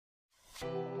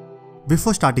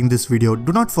Before starting this video,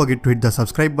 do not forget to hit the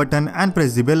subscribe button and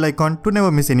press the bell icon to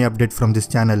never miss any update from this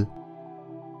channel.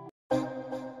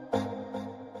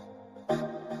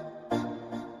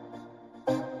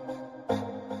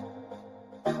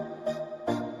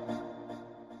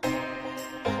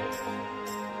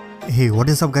 Hey, what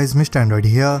is up guys, Mr. Android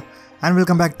here and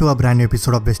welcome back to a brand new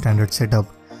episode of Best Android Setup.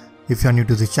 If you are new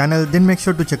to this channel, then make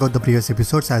sure to check out the previous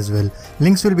episodes as well.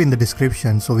 Links will be in the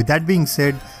description. So with that being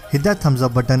said, hit that thumbs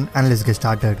up button and let's get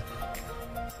started.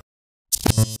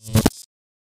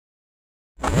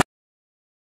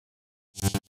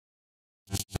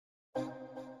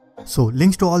 So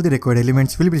links to all the required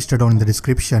elements will be listed down in the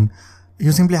description.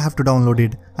 You simply have to download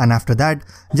it, and after that,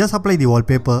 just apply the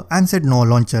wallpaper and set no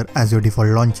launcher as your default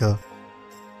launcher.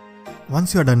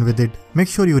 Once you are done with it, make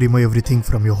sure you remove everything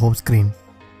from your home screen.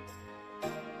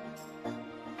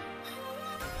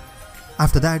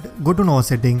 After that, go to Nova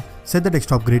setting, set the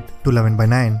desktop grid to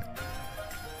 11:9,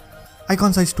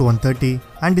 icon size to 130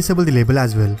 and disable the label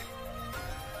as well.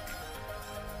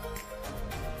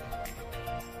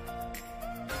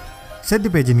 Set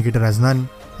the page indicator as none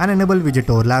and enable widget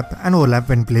overlap and overlap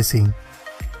when placing.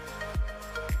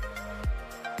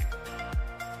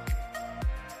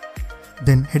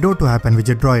 Then head over to app and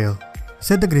widget drawer.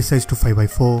 Set the grid size to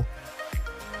 5:4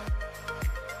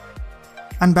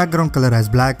 and background color as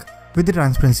black with the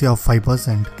transparency of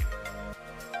 5%.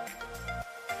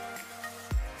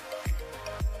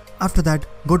 After that,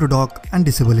 go to dock and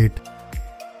disable it.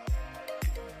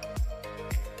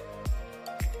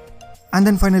 And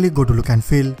then finally go to look and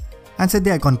feel and set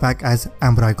the icon pack as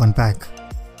Umbra icon pack.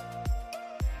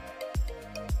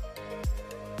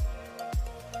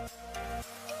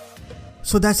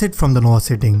 So that's it from the Nova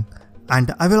setting,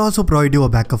 and I will also provide you a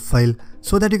backup file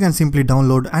so that you can simply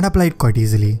download and apply it quite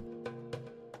easily.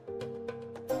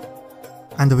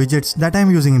 And the widgets that I am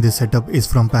using in this setup is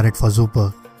from Parrot for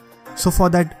zooper. So for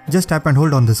that, just tap and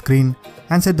hold on the screen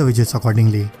and set the widgets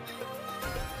accordingly.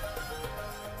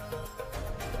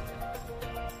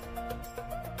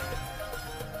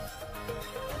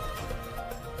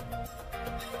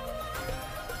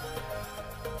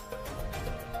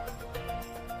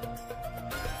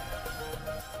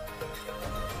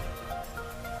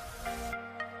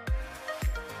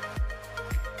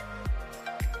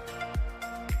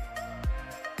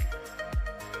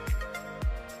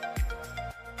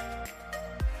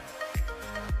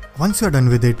 Once you are done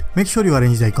with it, make sure you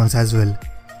arrange the icons as well.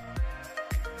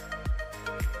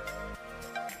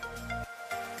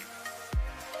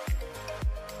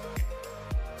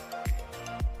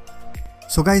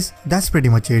 So guys, that's pretty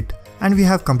much it, and we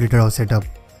have completed our setup.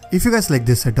 If you guys like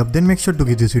this setup, then make sure to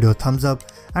give this video a thumbs up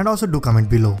and also do comment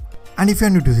below. And if you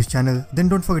are new to this channel, then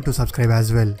don't forget to subscribe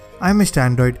as well. I am Mr.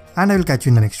 Android and I will catch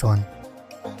you in the next one.